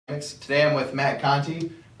Dynamics. Today I'm with Matt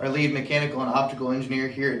Conte, our lead mechanical and optical engineer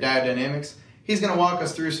here at Diode Dynamics. He's going to walk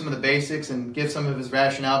us through some of the basics and give some of his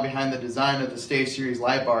rationale behind the design of the Stage Series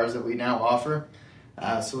light bars that we now offer.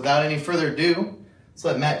 So without any further ado, let's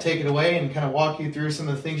let Matt take it away and kind of walk you through some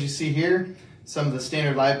of the things you see here, some of the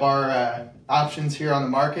standard light bar options here on the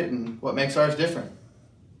market, and what makes ours different.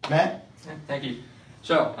 Matt? Thank you.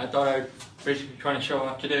 So I thought I'd basically try to show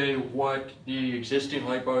off today what the existing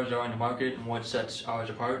light bars are on the market and what sets ours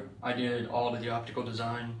apart. I did all of the optical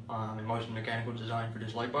design and most of the mechanical design for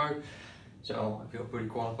this light bar, so I feel pretty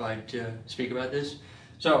qualified to speak about this.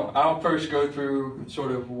 So I'll first go through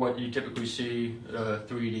sort of what you typically see,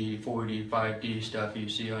 3D, 4D, 5D stuff you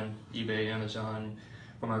see on eBay, Amazon,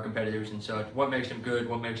 from our competitors and such. What makes them good,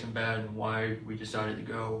 what makes them bad, and why we decided to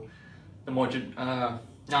go the more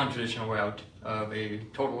non-traditional route of a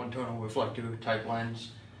total internal reflector type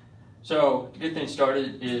lens. So to get things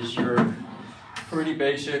started is your pretty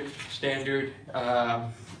basic standard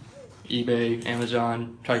eBay,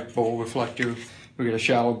 Amazon type bowl reflector. We get a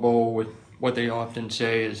shallow bowl with what they often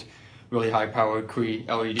say is really high powered Cree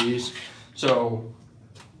LEDs. So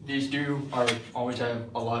these always have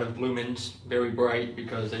a lot of lumens, very bright,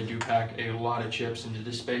 because they do pack a lot of chips into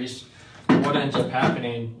this space. What ends up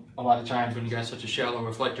happening a lot of times when you got such a shallow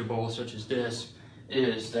reflector bowl such as this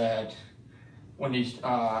is that when these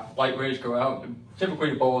light rays go out, typically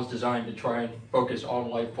the bowl is designed to try and focus all the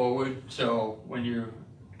light forward. So when you've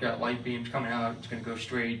got light beams coming out, it's going to go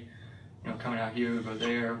straight, coming out here, go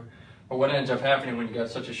there. But what ends up happening when you got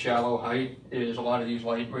such a shallow height is a lot of these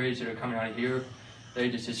light rays that are coming out of here, they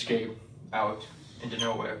just escape out into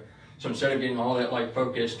nowhere. So instead of getting all that light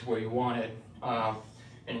focused where you want it,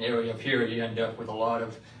 in an area up here, you end up with a lot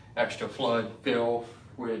of extra flood fill,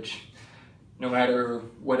 which no matter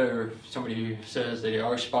whether somebody says they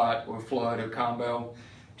are spot or flood or combo,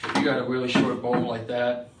 if you got a really short bowl like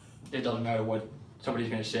that, it doesn't matter what somebody's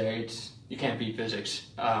going to say. You can't beat physics.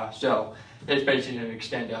 So it's basically going to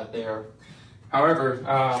extend out there. However,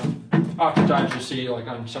 oftentimes you see, like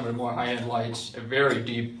on some of the more high-end lights, a very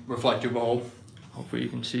deep reflector bowl. Hopefully you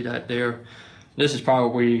can see that there. This is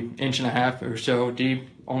probably 1.5 inches or so deep,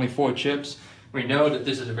 only 4 chips. We know that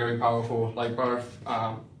this is a very powerful light bar,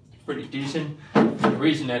 pretty decent. The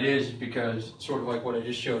reason that is because, sort of like what I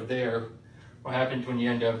just showed there, what happens when you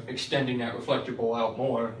end up extending that reflector bowl out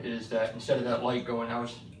more is that instead of that light going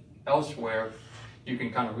out elsewhere, you can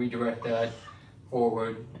kind of redirect that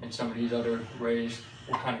forward, and some of these other rays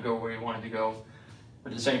will kind of go where you want it to go.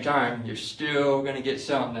 But at the same time, you're still going to get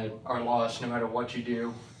some that are lost no matter what you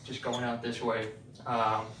do, just going out this way.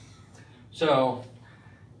 So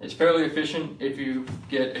it's fairly efficient if you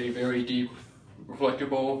get a very deep reflector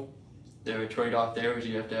bowl. The trade-off there is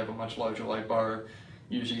you have to have a much larger light bar.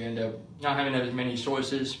 Usually you end up not having as many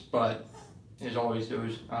sources, but there's always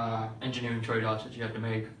those engineering trade-offs that you have to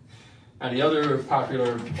make. Now the other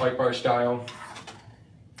popular light bar style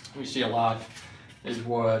we see a lot is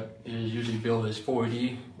what is usually billed as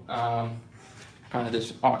 4D. Kind of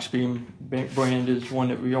this Oxbeam brand is one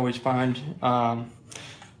that we always find.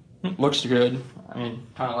 Looks good, I mean,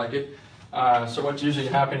 kind of like it. So what's usually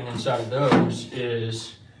happening inside of those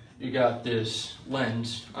is you got this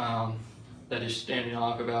lens that is standing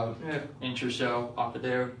off about an inch or so off of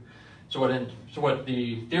there. So what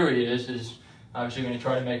the theory is obviously you're going to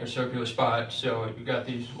try to make a circular spot. So you got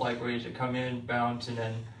these light rays that come in, bounce, and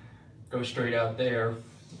then go straight out there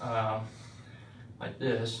like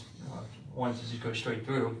this. Ones that just go straight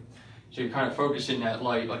through. So you're kind of focusing that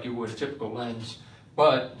light like you would a typical lens.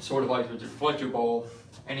 But sort of like with the reflector bowl,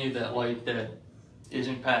 any of that light that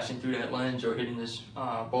isn't passing through that lens or hitting this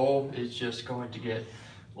bowl is just going to get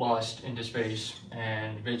lost into space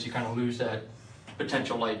and basically kind of lose that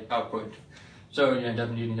potential light output. So you end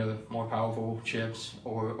up needing the more powerful chips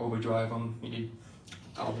or overdrive them. You need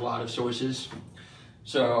a lot of sources.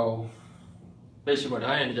 So basically what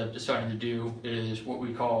I ended up deciding to do is what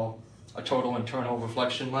we call a total internal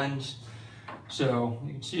reflection lens. So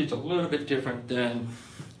you can see it's a little bit different than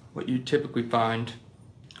what you typically find.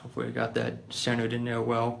 Hopefully I got that centered in there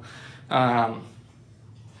well. So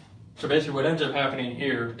basically what ends up happening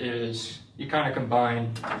here is you kind of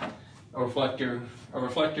combine a reflector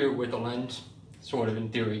with a lens, sort of in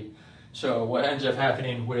theory. So what ends up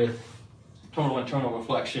happening with total internal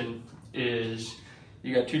reflection is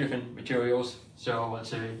you got 2 different materials. So let's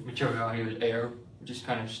say material out here is air, which is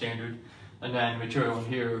kind of standard. And then material in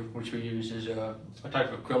here, which we use, is a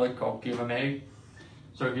type of acrylic called PMMA.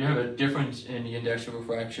 So if you have a difference in the index of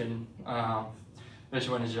refraction, this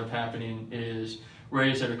what ends up happening is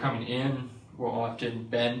rays that are coming in will often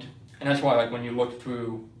bend. And that's why, like, when you look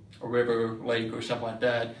through a river, lake, or something like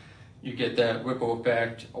that, you get that ripple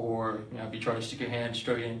effect, or if you try to stick your hand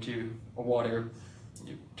straight into a water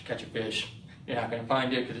to catch a fish, you're not going to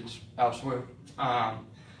find it because it's elsewhere. So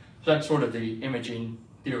that's sort of the imaging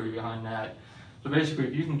theory behind that. So basically,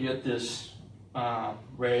 if you can get this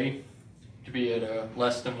ray to be at a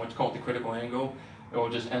less than what's called the critical angle, it will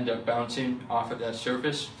just end up bouncing off of that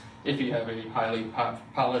surface if you have a highly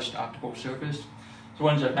polished optical surface. So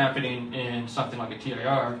what ends up happening in something like a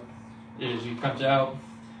TIR is it comes out,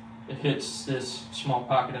 it hits this small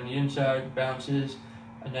pocket on the inside, bounces,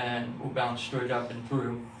 and then will bounce straight up and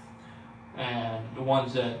through. And the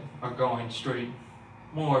ones that are going straight,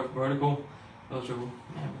 more vertical, those are,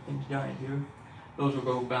 man, things dying here. Those will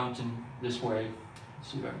go bouncing this way.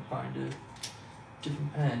 Let's see if I can find a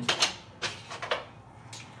different pen.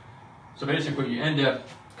 So basically, you end up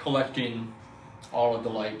collecting all of the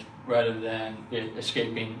light rather than it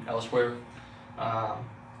escaping elsewhere. So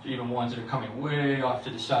even ones that are coming way off to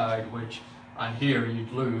the side, which on here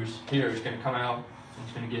you'd lose, here it's going to come out and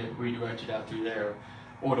it's going to get redirected out through there.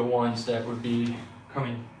 Or the ones that would be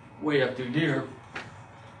coming way up through here,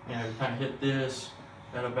 you kind of hit this,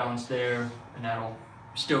 that'll bounce there, and that'll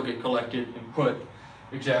still get collected and put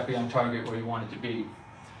exactly on target where you want it to be.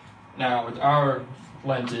 Now with our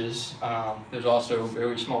lenses, there's also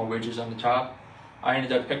very small ridges on the top. I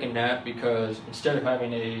ended up picking that because instead of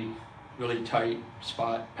having a really tight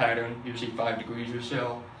spot pattern, usually 5 degrees or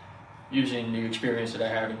so, using the experience that I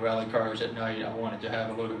have in rally cars at night, I wanted to have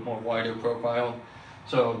a little bit more wider profile.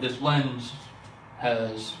 So this lens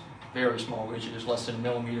has very small ridges, less than a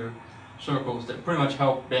millimeter circles that pretty much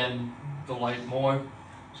help bend the light more.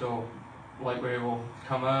 So light ray will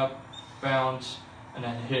come up, bounce, and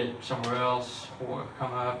then hit somewhere else, or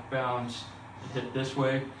come up, bounce, and hit this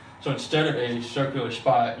way. So instead of a circular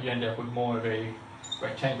spot, you end up with more of a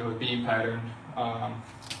rectangular beam pattern,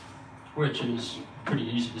 which is pretty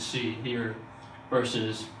easy to see here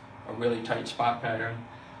versus a really tight spot pattern.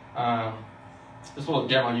 This little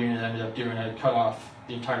demo unit I ended up doing, I cut off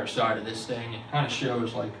the entire side of this thing. It kind of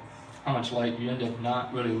shows like how much light you end up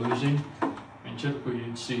not really losing. And typically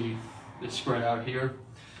you'd see this spread out here,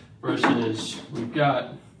 versus we've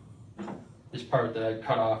got this part that I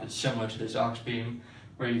cut off. It's similar to this aux beam,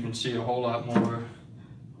 where you can see a whole lot more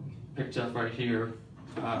picked up right here,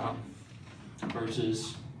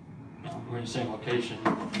 versus we're in the same location.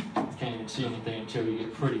 You can't even see anything until you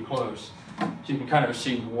get pretty close. So you can kind of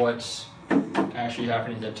see what's actually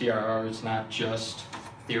happening to the TIR. It's not just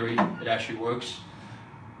theory, it actually works.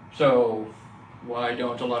 So why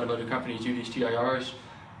don't a lot of other companies do these TIRs?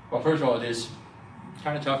 Well, first of all, it is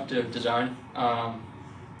kind of tough to design.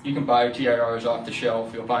 You can buy TIRs off the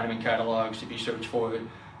shelf, you'll find them in catalogs if you search for it.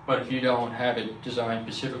 But if you don't have it designed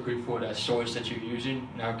specifically for that source that you're using,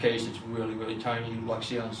 in our case it's really, really tiny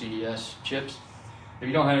Luxion ZES chips. If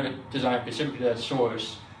you don't have it designed specifically to that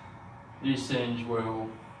source, these things will,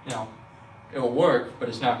 it'll work, but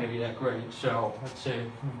it's not going to be that great. So let's say,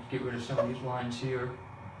 get rid of some of these lines here.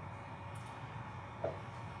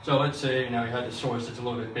 So let's say, you had the source that's a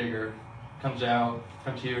little bit bigger, comes out,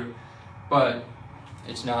 comes here, but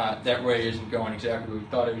it's not, that ray isn't going exactly where we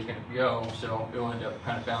thought it was going to go, so it'll end up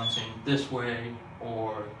kind of bouncing this way,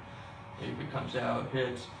 or if it comes out,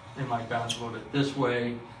 hits, it might bounce a little bit this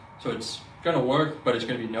way. So it's going to work, but it's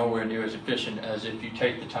going to be nowhere near as efficient as if you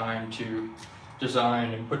take the time to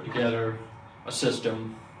design and put together a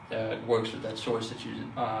system that works with that source that you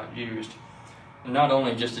used. And not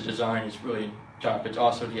only just the design is really tough, it's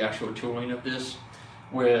also the actual tooling of this.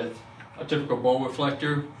 With a typical bowl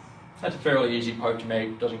reflector, that's a fairly easy part to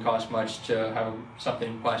make. Doesn't cost much to have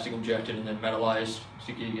something plastic injected and then metallized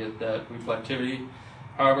so you get that reflectivity.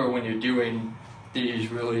 However, when you're doing these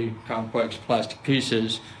really complex plastic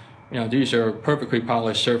pieces, these are perfectly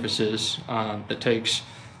polished surfaces that takes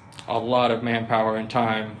a lot of manpower and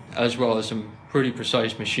time, as well as some pretty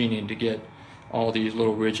precise machining to get all these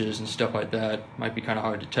little ridges and stuff like that. Might be kind of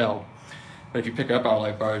hard to tell. But if you pick up our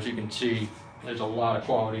light bars, you can see there's a lot of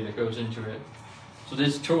quality that goes into it. So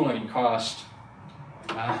this tooling costs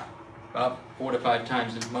about 4 to 5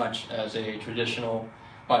 times as much as a traditional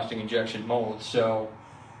plastic injection mold. So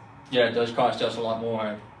yeah, it does cost us a lot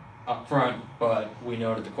more up front, but we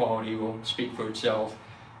know that the quality will speak for itself.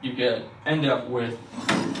 You end up with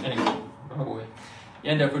an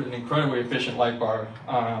incredibly efficient light bar.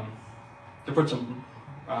 To put some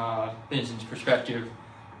things into perspective,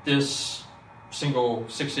 this single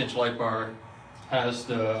 6-inch light bar has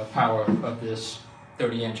the power of this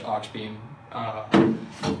 30-inch aux beam.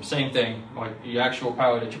 Same thing, like the actual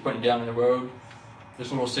power that you're putting down in the road, this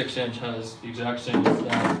little 6-inch has the exact same as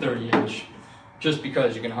that 30-inch, just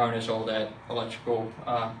because you can harness all that electrical,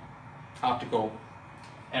 optical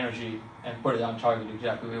energy and put it on target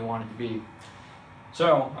exactly where we want it to be.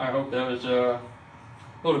 So I hope that was a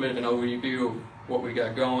little bit of an overview of what we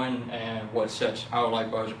got going and what sets our light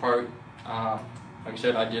bars apart. Like I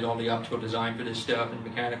said, I did all the optical design for this stuff and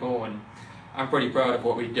mechanical, and I'm pretty proud of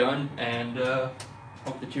what we've done, and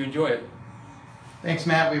hope that you enjoy it. Thanks,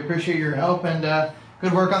 Matt. We appreciate your help and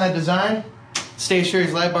good work on that design. Stage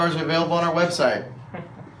Series light bars are available on our website.